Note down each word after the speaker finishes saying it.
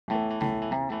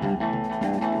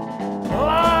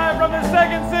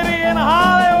in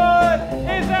Hollywood.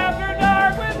 It's After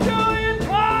Dark with Julie and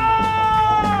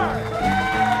Clark.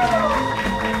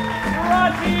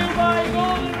 Brought to you by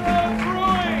Golden Road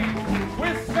Brewing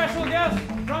with special guests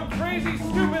from Crazy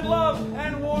Stupid Love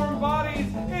and Warm Bodies.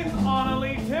 It's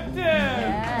Analeigh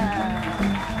Tipton.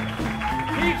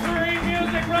 Featuring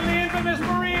music from the infamous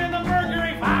Marine and the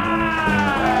Mercury 5.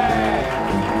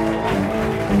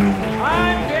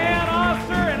 I'm Dan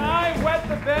Oster, and I wet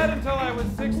the bed until I was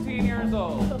 16 years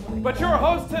old. But your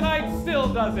host tonight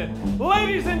still does it.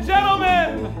 Ladies and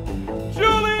gentlemen,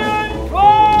 Julie and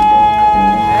Clark!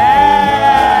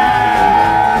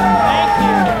 Thank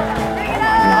you. Bring it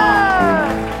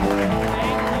up!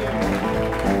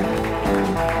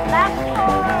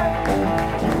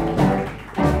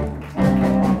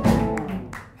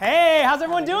 Hey, how's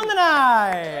everyone doing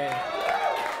tonight?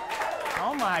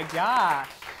 Oh my gosh.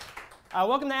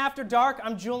 Welcome to After Dark.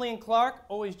 I'm Julian Clark,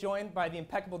 always joined by the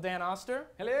impeccable Dan Oster.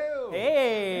 Hello.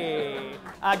 Hey.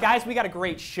 Guys, we got a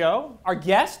great show. Our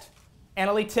guest,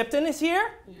 Analeigh Tipton, is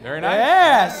here. Very nice.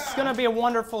 Yes, it's going to be a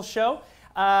wonderful show.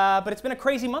 But it's been a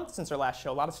crazy month since our last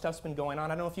show. A lot of stuff's been going on.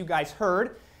 I don't know if you guys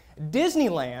heard.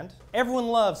 Disneyland, everyone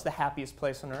loves the happiest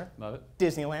place on earth. Love it.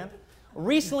 Disneyland.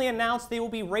 Recently announced they will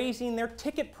be raising their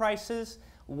ticket prices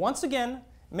once again,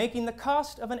 making the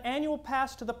cost of an annual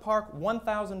pass to the park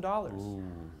 $1,000.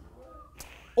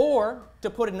 Or, to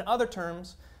put it in other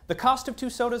terms, the cost of 2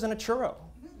 sodas and a churro.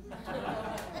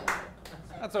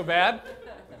 Not so bad.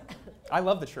 I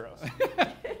love the churros.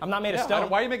 I'm not made of stone.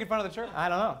 Why are you making fun of the churro? I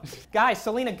don't know. Guys,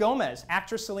 Selena Gomez,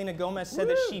 actress Selena Gomez said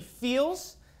that she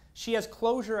feels she has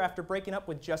closure after breaking up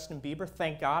with Justin Bieber.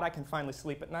 Thank God I can finally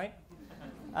sleep at night.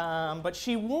 But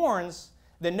she warns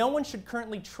that no one should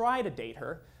currently try to date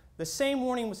her. The same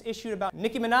warning was issued about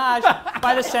Nicki Minaj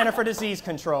by the Center for Disease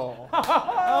Control.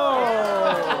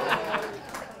 Oh.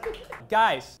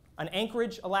 Guys, an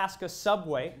Anchorage, Alaska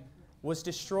subway was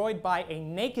destroyed by a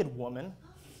naked woman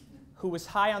who was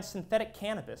high on synthetic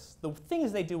cannabis, the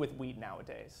things they do with weed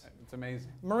nowadays. It's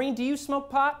amazing. Maureen, do you smoke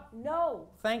pot? No.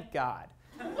 Thank God.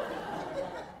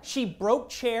 She broke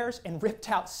chairs and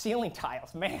ripped out ceiling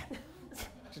tiles. Man.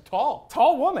 She's tall.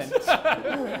 Tall woman.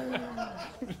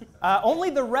 Only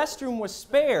the restroom was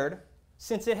spared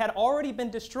since it had already been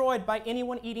destroyed by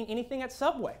anyone eating anything at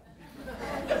Subway.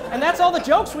 And that's all the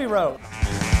jokes we wrote.